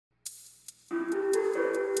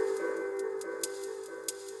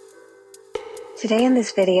Today in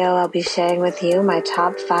this video, I'll be sharing with you my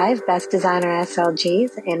top 5 best designer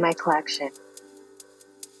SLGs in my collection.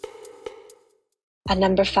 At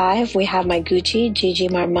number 5, we have my Gucci GG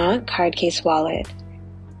Marmont card case wallet.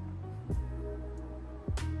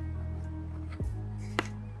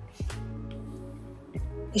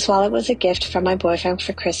 This wallet was a gift from my boyfriend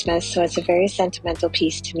for Christmas, so it's a very sentimental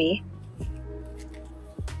piece to me.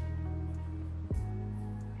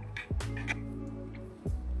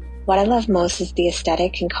 What I love most is the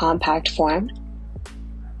aesthetic and compact form.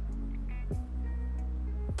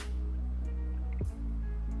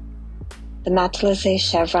 The metallized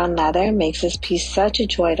chevron leather makes this piece such a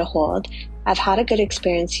joy to hold. I've had a good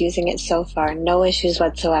experience using it so far, no issues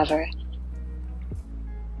whatsoever.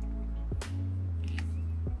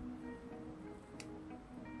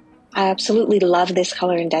 I absolutely love this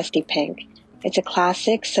color in Dusty Pink. It's a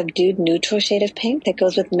classic, subdued neutral shade of pink that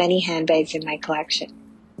goes with many handbags in my collection.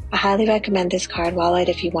 I highly recommend this card wallet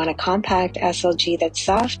if you want a compact SLG that's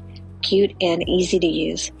soft, cute, and easy to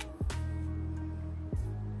use.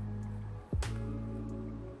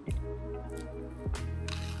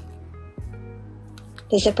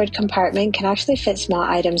 The zippered compartment can actually fit small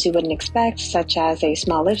items you wouldn't expect, such as a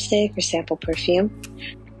small lipstick or sample perfume.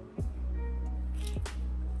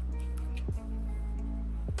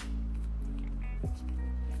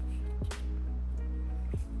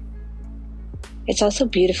 It's also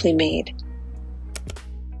beautifully made.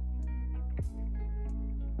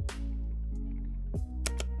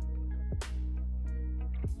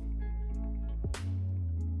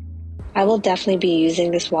 I will definitely be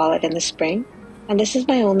using this wallet in the spring, and this is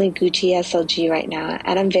my only Gucci SLG right now,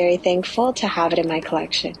 and I'm very thankful to have it in my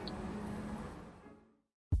collection.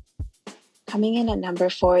 Coming in at number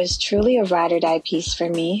 4 is truly a ride or die piece for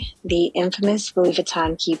me, the infamous Louis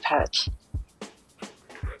Vuitton key pouch.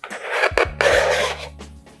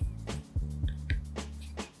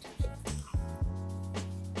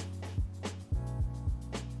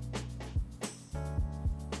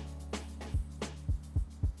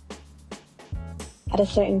 At a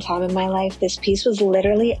certain time in my life, this piece was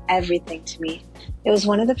literally everything to me. It was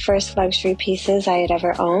one of the first luxury pieces I had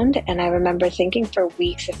ever owned, and I remember thinking for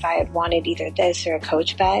weeks if I had wanted either this or a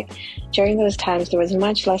Coach bag. During those times, there was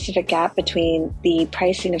much less of a gap between the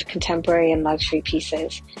pricing of contemporary and luxury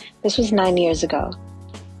pieces. This was 9 years ago.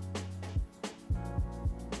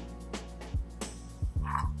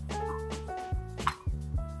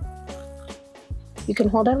 You can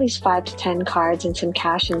hold at least 5 to 10 cards and some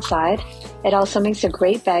cash inside. It also makes a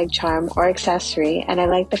great bag charm or accessory, and I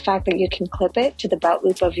like the fact that you can clip it to the belt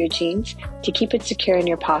loop of your jeans to keep it secure in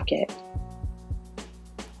your pocket.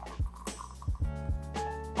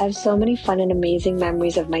 I have so many fun and amazing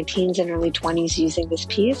memories of my teens and early 20s using this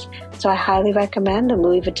piece, so I highly recommend the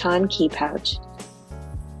Louis Vuitton key pouch.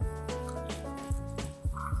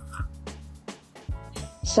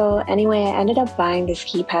 So anyway, I ended up buying this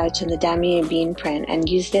key pouch in the Damier bean print and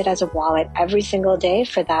used it as a wallet every single day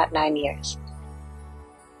for that 9 years.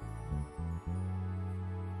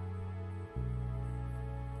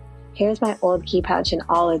 Here's my old key pouch in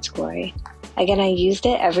all its glory. Again, I used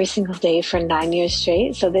it every single day for 9 years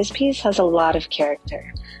straight, so this piece has a lot of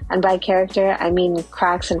character. And by character, I mean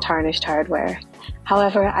cracks and tarnished hardware.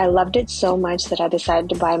 However, I loved it so much that I decided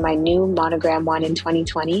to buy my new Monogram one in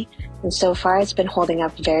 2020, and so far it's been holding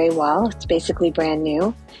up very well. It's basically brand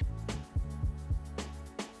new.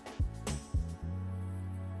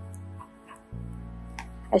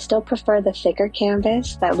 I still prefer the thicker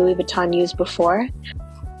canvas that Louis Vuitton used before.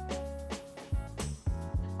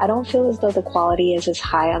 I don't feel as though the quality is as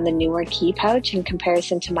high on the newer key pouch in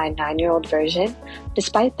comparison to my 9-year-old version.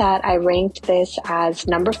 Despite that, I ranked this as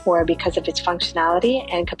number 4 because of its functionality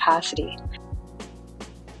and capacity.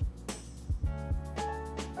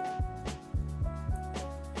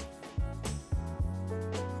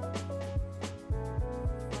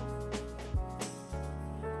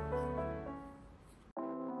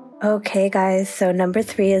 Okay guys, so number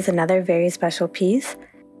 3 is another very special piece.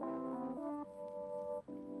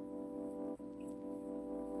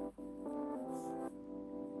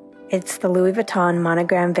 It's the Louis Vuitton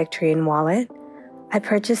Monogram Victorine wallet. I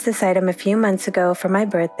purchased this item a few months ago for my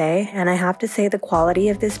birthday, and I have to say the quality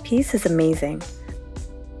of this piece is amazing.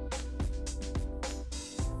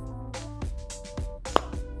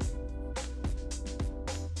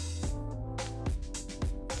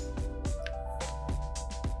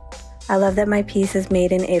 I love that my piece is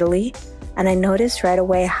made in Italy, and I noticed right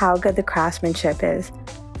away how good the craftsmanship is.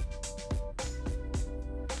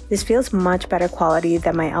 This feels much better quality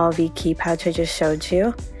than my LV key pouch I just showed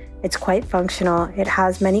you. It's quite functional, it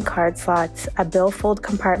has many card slots, a billfold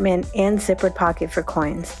compartment, and zippered pocket for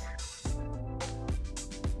coins.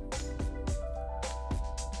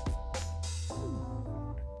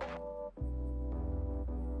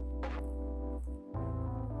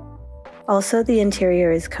 Also, the interior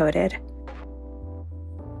is coated.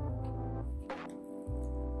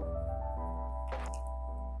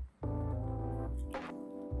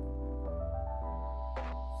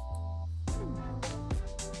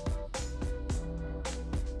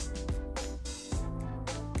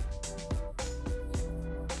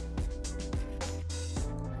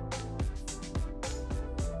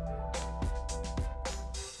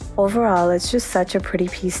 Overall, it's just such a pretty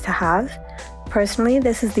piece to have. Personally,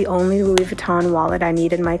 this is the only Louis Vuitton wallet I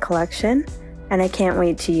need in my collection, and I can't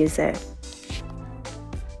wait to use it.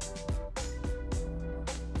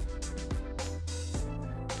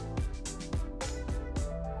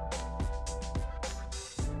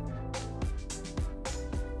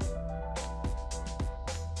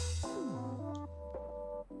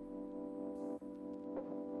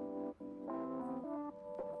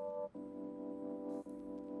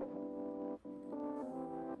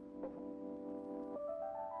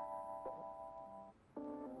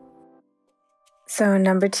 So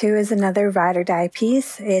number 2 is another ride or die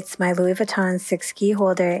piece. It's my Louis Vuitton 6 key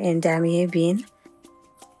holder in Damier Ebene.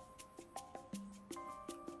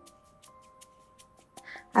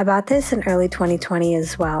 I bought this in early 2020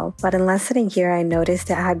 as well, but in less than a year I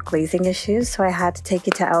noticed it had glazing issues, so I had to take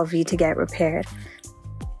it to LV to get repaired.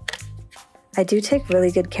 I do take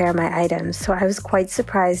really good care of my items, so I was quite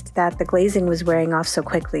surprised that the glazing was wearing off so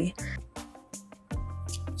quickly.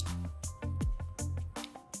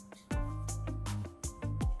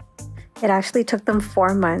 It actually took them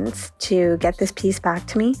 4 months to get this piece back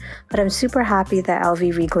to me, but I'm super happy that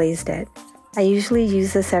LV reglazed it. I usually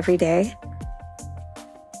use this every day.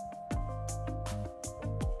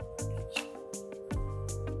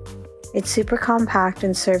 It's super compact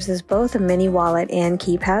and serves as both a mini wallet and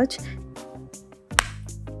key pouch.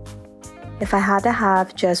 If I had to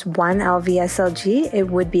have just one LV SLG, it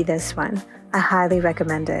would be this one. I highly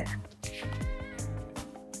recommend it.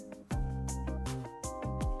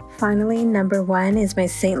 Finally, number 1 is my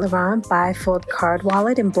Saint Laurent bifold card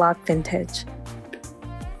wallet in block vintage.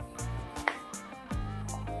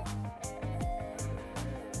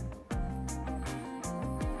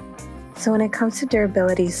 So when it comes to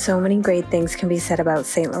durability, so many great things can be said about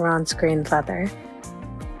Saint Laurent's grained leather.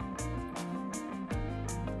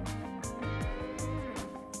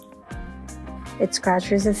 It's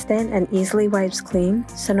scratch resistant and easily wipes clean,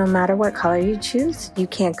 so no matter what color you choose, you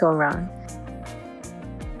can't go wrong.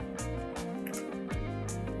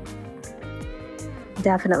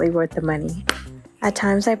 Definitely worth the money. At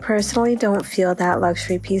times I personally don't feel that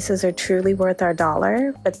luxury pieces are truly worth our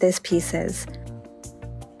dollar, but this piece is.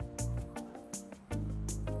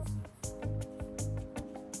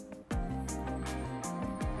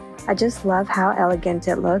 I just love how elegant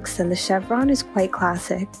it looks, and the chevron is quite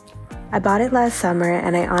classic. I bought it last summer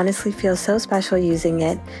and I honestly feel so special using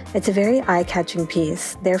it. It's a very eye-catching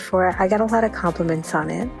piece, therefore I got a lot of compliments on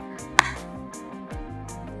it.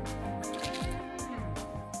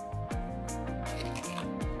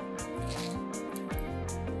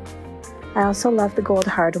 I also love the gold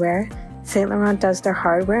hardware. Saint Laurent does their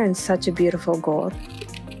hardware in such a beautiful gold.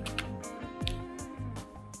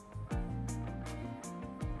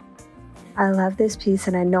 I love this piece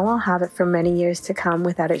and I know I'll have it for many years to come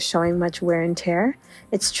without it showing much wear and tear.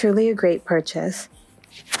 It's truly a great purchase.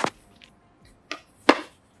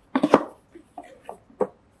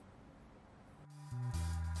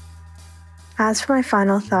 As for my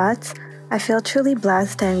final thoughts, I feel truly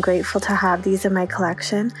blessed and grateful to have these in my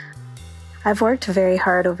collection. I've worked very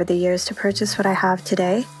hard over the years to purchase what I have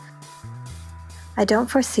today. I don't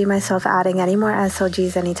foresee myself adding any more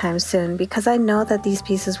SLGs anytime soon because I know that these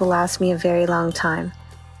pieces will last me a very long time.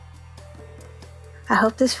 I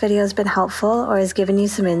hope this video has been helpful or has given you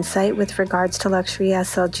some insight with regards to luxury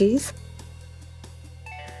SLGs.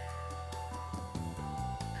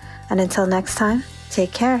 And until next time,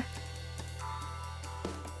 take care.